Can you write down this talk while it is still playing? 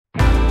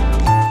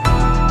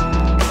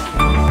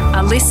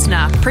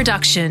listener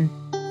production.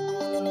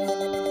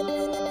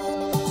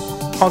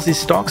 Aussie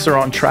stocks are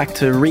on track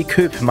to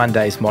recoup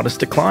Monday's modest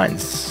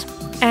declines.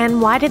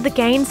 And why did the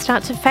gains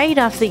start to fade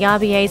after the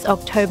RBA's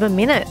October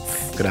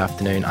minutes? Good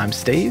afternoon, I'm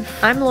Steve.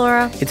 I'm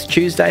Laura. It's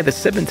Tuesday, the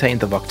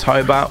 17th of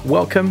October.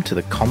 Welcome to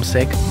the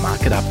CommSec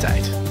Market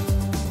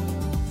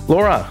Update.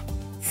 Laura.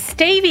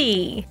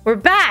 Stevie, we're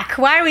back.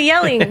 Why are we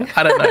yelling?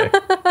 I don't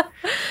know.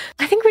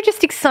 I think we're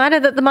just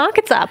excited that the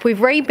market's up.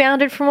 We've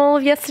rebounded from all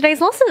of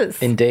yesterday's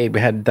losses. Indeed. We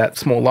had that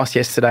small loss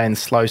yesterday and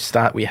slow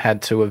start we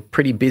had to a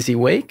pretty busy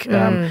week.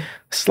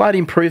 Slight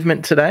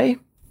improvement today,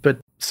 but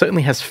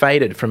certainly has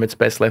faded from its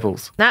best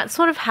levels. That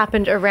sort of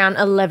happened around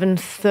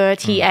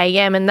 11:30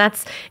 a.m. and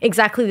that's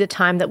exactly the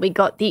time that we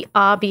got the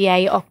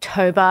RBA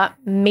October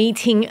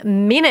meeting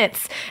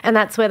minutes, and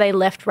that's where they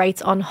left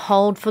rates on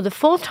hold for the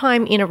fourth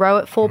time in a row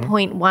at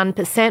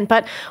 4.1%.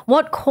 But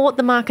what caught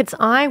the market's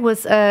eye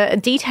was a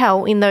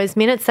detail in those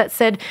minutes that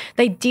said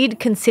they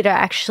did consider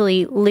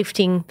actually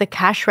lifting the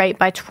cash rate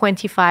by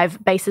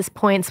 25 basis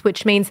points,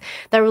 which means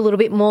they were a little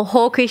bit more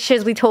hawkish,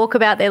 as we talk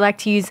about. They like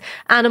to use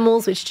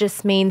animals, which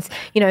just means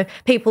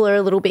people are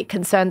a little bit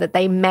concerned that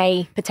they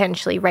may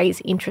potentially raise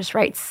interest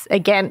rates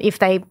again if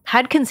they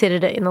had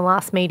considered it in the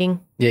last meeting.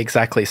 Yeah,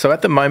 exactly. So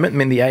at the moment,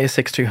 the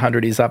ASX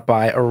 200 is up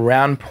by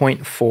around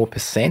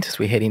 0.4% as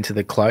we head into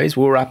the close.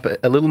 We were up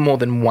a little more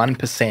than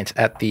 1%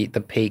 at the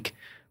peak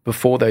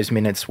before those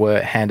minutes were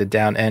handed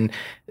down. And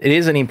it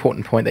is an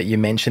important point that you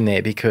mentioned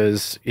there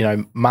because,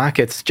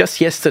 markets,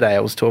 just yesterday I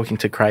was talking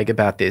to Craig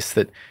about this,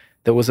 that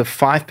there was a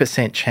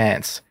 5%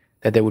 chance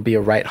that there would be a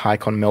rate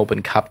hike on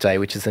Melbourne Cup Day,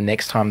 which is the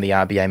next time the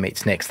RBA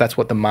meets next. That's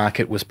what the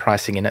market was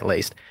pricing in at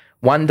least.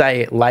 One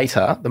day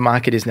later, the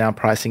market is now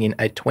pricing in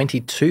a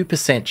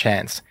 22%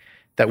 chance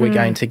that we're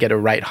going to get a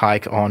rate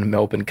hike on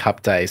Melbourne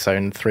Cup Day, so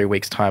in 3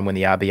 weeks' time when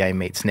the RBA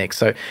meets next.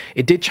 So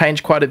it did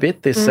change quite a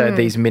bit,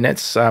 these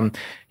minutes.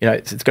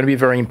 It's going to be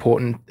very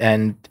important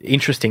and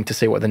interesting to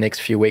see what the next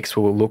few weeks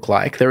will look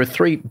like. There are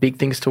three big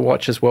things to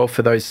watch as well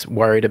for those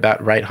worried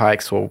about rate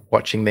hikes or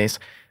watching this.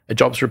 A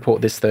jobs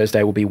report this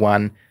Thursday will be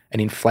one, an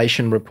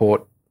inflation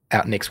report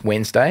out next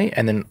Wednesday,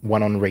 and then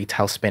one on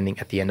retail spending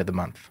at the end of the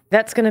month.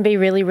 That's going to be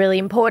really, really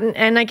important.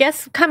 And I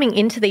guess coming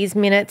into these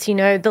minutes,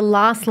 the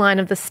last line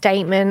of the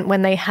statement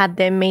when they had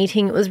their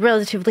meeting, it was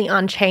relatively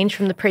unchanged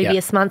from the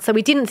previous month. So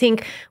we didn't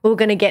think we were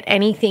going to get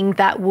anything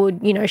that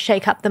would,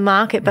 shake up the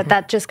market. But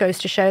that just goes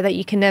to show that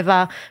you can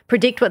never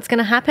predict what's going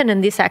to happen.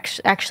 And this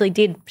actually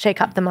did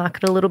shake up the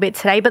market a little bit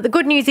today. But the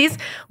good news is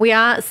we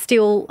are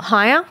still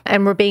higher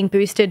and we're being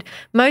boosted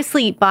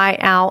mostly by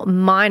our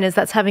miners.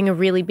 That's having a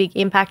really big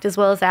impact, as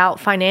well as our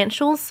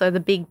financials. So the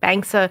big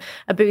banks are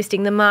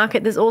boosting the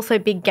market. There's also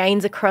big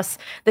gains across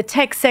the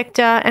tech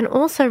sector and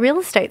also real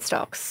estate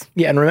stocks.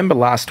 Yeah, and remember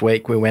last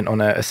week we went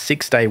on a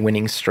 6-day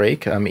winning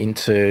streak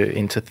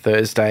into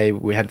Thursday.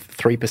 We had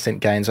 3%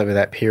 gains over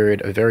that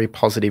period, a very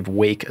positive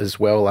week as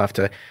well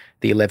after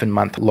the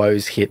 11-month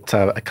lows hit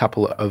a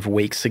couple of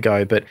weeks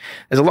ago. But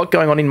there's a lot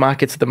going on in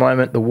markets at the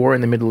moment. The war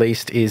in the Middle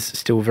East is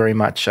still very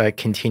much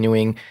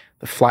continuing.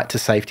 The flight to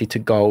safety to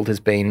gold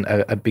has been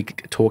a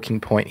big talking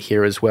point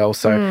here as well.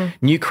 So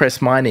Newcrest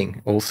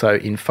Mining also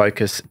in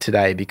focus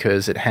today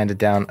because it handed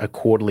down a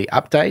quarterly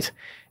update.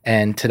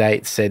 And today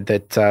it said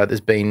that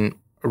there's been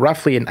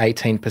roughly an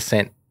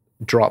 18%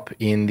 drop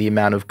in the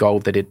amount of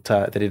gold that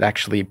it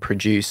actually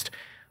produced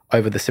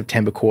over the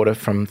September quarter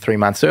from 3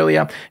 months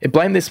earlier. It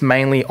blamed this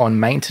mainly on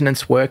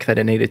maintenance work that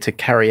it needed to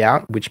carry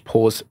out, which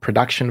paused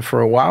production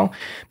for a while.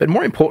 But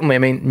more importantly,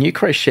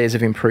 Newcrest shares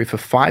have improved for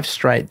 5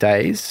 straight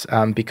days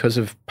because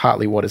of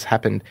partly what has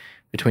happened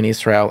between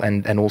Israel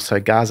and also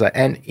Gaza.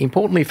 And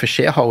importantly for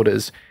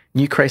shareholders,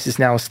 Newcrest is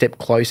now a step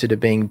closer to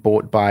being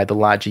bought by the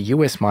larger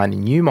US mine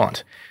in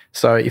Newmont.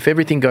 So if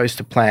everything goes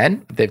to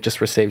plan, they've just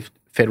received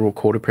federal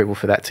court approval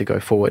for that to go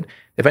forward.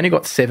 They've only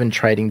got 7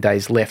 trading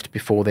days left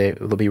before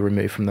they'll be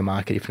removed from the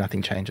market if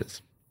nothing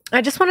changes.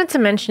 I just wanted to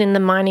mention in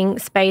the mining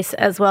space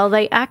as well,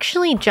 they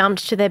actually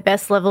jumped to their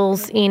best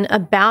levels in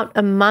about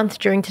a month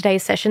during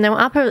today's session. They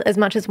were up as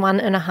much as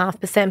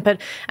 1.5%,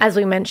 but as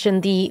we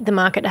mentioned, the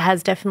market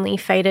has definitely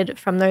faded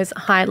from those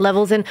high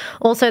levels. And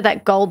also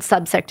that gold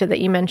subsector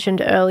that you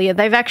mentioned earlier,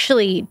 they've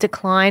actually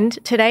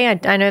declined today.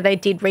 I know they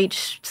did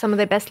reach some of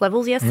their best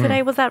levels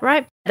yesterday, was that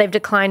right? They've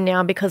declined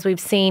now because we've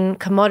seen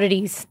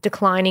commodities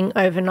declining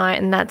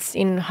overnight, and that's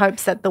in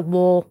hopes that the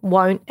war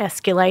won't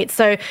escalate.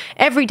 So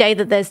every day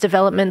that there's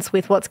developments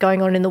with what's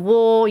going on in the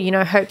war,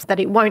 hopes that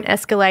it won't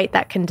escalate,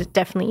 that can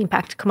definitely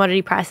impact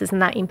commodity prices, and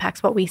that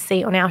impacts what we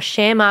see on our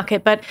share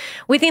market. But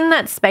within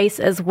that space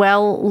as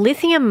well,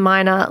 lithium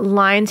miner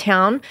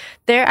Liontown,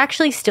 they're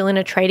actually still in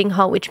a trading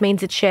halt, which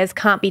means its shares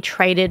can't be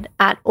traded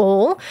at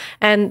all.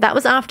 And that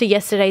was after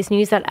yesterday's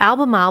news that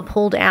Albemarle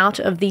pulled out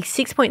of the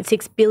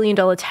 $6.6 billion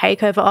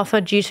takeover takeover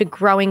offer due to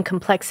growing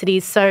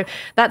complexities. So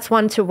that's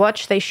one to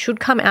watch. They should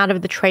come out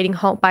of the trading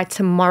halt by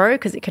tomorrow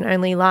because it can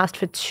only last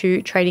for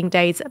 2 trading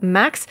days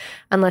max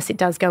unless it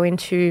does go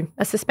into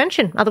a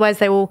suspension. Otherwise,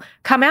 they will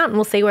come out and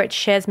we'll see where its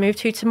shares move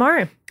to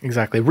tomorrow.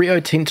 Exactly.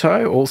 Rio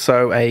Tinto,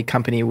 also a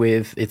company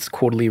with its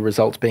quarterly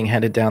results being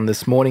handed down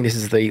this morning. This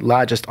is the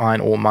largest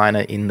iron ore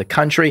miner in the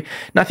country.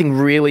 Nothing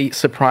really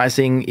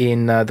surprising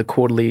in the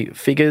quarterly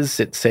figures.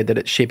 It said that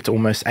it shipped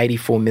almost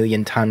 84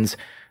 million tonnes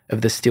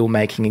of the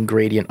steel-making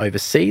ingredient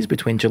overseas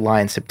between July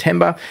and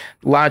September,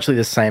 largely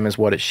the same as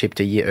what it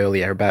shipped a year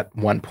earlier, about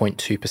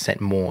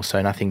 1.2% more.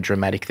 So nothing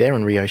dramatic there,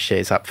 and Rio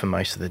shares up for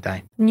most of the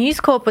day. News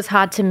Corp was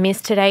hard to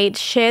miss today. Its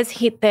shares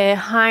hit their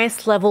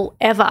highest level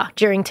ever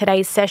during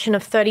today's session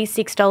of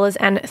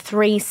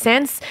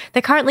 $36.03.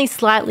 They're currently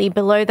slightly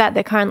below that.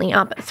 They're currently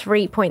up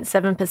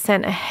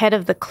 3.7% ahead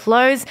of the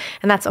close,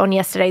 and that's on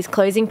yesterday's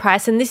closing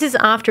price. And this is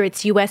after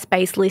its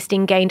US-based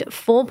listing gained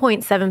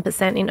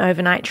 4.7% in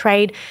overnight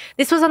trade.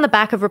 This was on the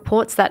back of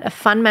reports that a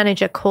fund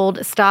manager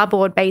called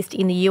Starboard, based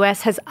in the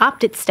US, has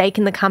upped its stake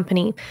in the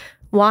company.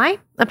 Why?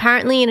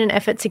 Apparently in an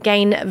effort to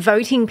gain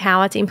voting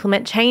power to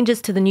implement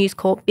changes to the News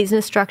Corp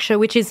business structure,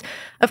 which is,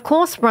 of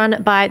course,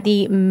 run by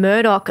the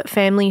Murdoch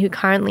family, who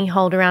currently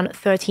hold around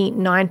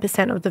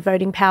 39% of the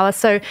voting power.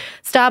 So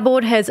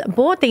Starboard has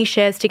bought these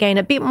shares to gain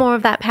a bit more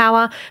of that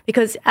power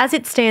because as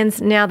it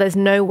stands now, there's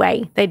no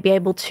way they'd be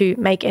able to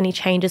make any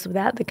changes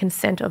without the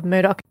consent of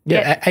Murdoch.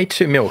 Yeah,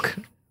 A2 Milk.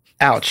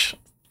 Ouch.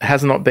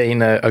 Has not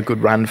been a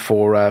good run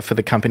for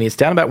the company. It's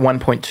down about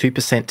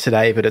 1.2%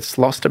 today, but it's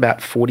lost about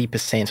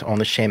 40% on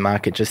the share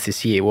market just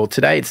this year. Well,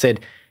 today it said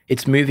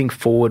it's moving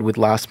forward with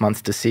last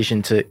month's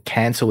decision to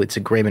cancel its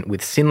agreement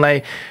with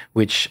Synlait,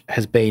 which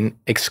has been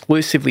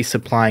exclusively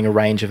supplying a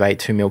range of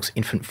A2 Milk's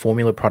infant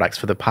formula products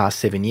for the past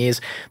 7 years.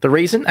 The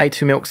reason?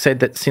 A2 Milk said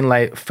that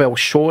Synlait fell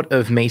short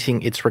of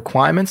meeting its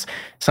requirements,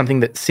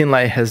 something that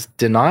Synlait has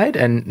denied,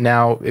 and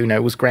now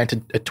it was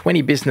granted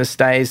 20 business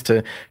days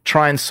to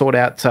try and sort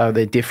out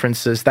their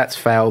differences. That's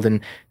failed, and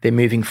they're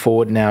moving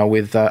forward now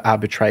with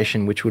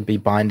arbitration, which would be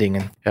binding,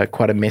 and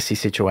quite a messy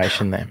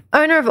situation there.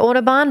 Owner of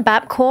Autobahn,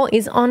 Bapcor,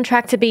 is on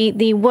track to be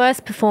the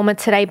worst performer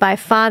today by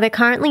far. They're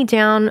currently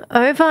down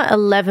over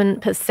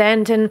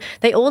 11%, and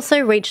they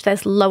also reached their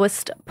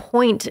lowest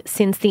point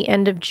since the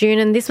end of June.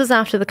 And this was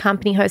after the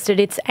company hosted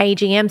its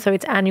AGM, so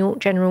its annual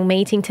general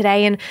meeting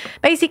today, and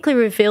basically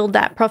revealed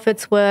that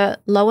profits were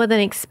lower than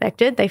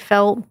expected. They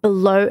fell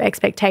below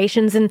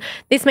expectations, and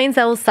this means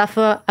they will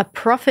suffer a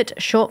profit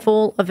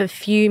shortfall of a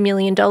few $1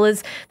 million.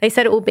 They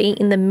said it will be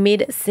in the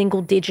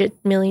mid-single-digit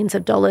millions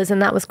of dollars,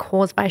 and that was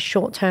caused by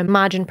short-term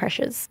margin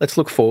pressures. Let's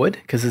look forward,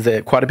 because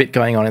there's quite a bit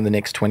going on in the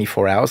next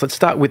 24 hours. Let's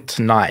start with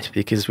tonight,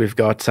 because we've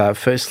got,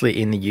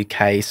 firstly, in the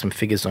UK, some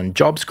figures on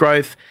jobs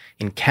growth.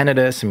 In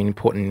Canada, some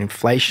important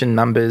inflation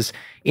numbers.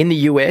 In the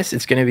US,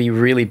 it's going to be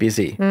really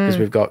busy because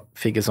we've got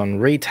figures on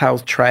retail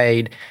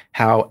trade,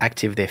 how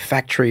active their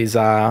factories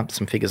are,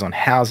 some figures on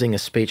housing, a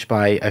speech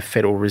by a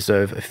Federal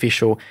Reserve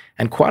official,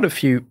 and quite a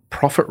few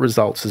profit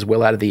results as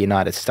well out of the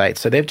United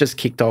States. So they've just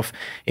kicked off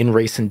in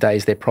recent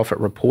days their profit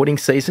reporting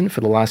season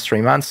for the last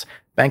 3 months.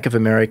 Bank of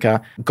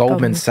America,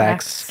 Goldman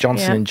Sachs,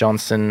 Johnson &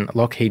 Johnson,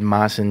 Lockheed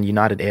Martin,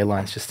 United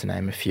Airlines, just to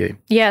name a few.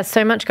 Yeah,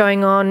 so much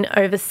going on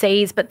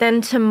overseas. But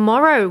then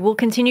tomorrow, we'll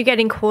continue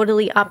getting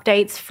quarterly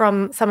updates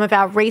from some of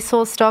our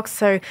resource stocks.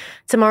 So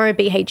tomorrow,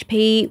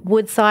 BHP,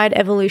 Woodside,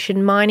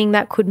 Evolution Mining,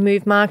 that could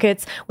move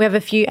markets. We have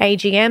a few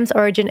AGMs.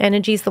 Origin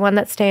Energy is the one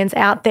that stands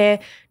out there.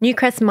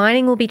 Newcrest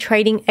Mining will be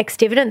trading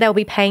ex-dividend. They'll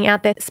be paying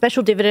out their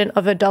special dividend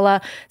of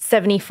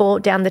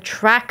 $1.74 down the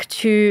track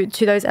to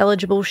those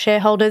eligible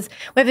shareholders.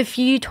 We have a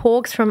few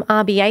talks from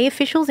RBA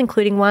officials,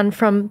 including one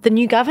from the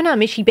new governor,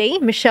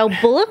 Michelle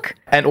Bullock.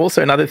 And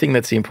also another thing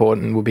that's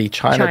important will be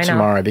China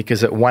tomorrow,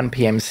 because at 1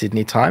 p.m.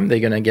 Sydney time, they're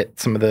going to get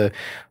some of the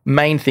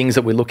main things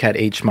that we look at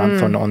each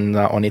month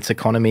on its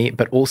economy,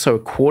 but also a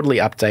quarterly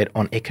update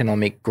on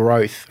economic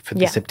growth for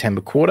the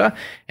September quarter,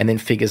 and then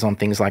figures on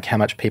things like how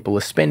much people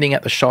are spending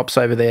at the shops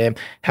over there,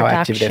 how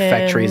active their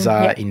factories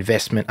are,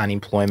 investment,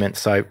 unemployment.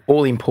 So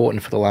all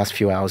important for the last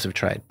few hours of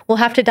trade. We'll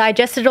have to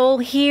digest it all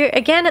here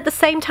again at the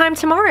same time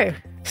tomorrow.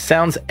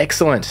 Sounds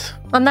excellent.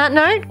 On that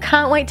note,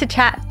 can't wait to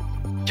chat.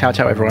 Ciao,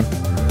 ciao, everyone.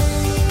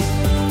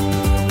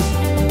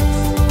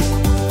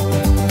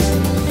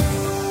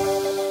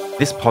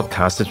 This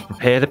podcast is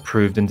prepared,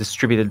 approved and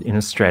distributed in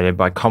Australia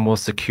by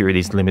Commonwealth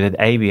Securities Limited,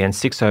 ABN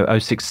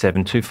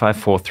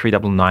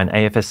 60067254399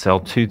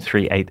 AFSL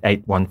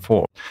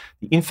 238814.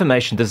 The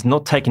information does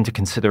not take into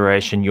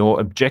consideration your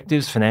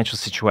objectives, financial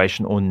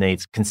situation or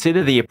needs.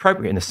 Consider the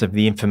appropriateness of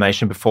the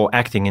information before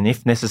acting, and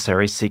if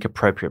necessary, seek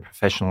appropriate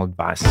professional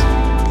advice.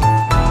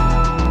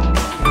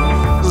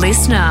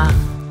 Listener.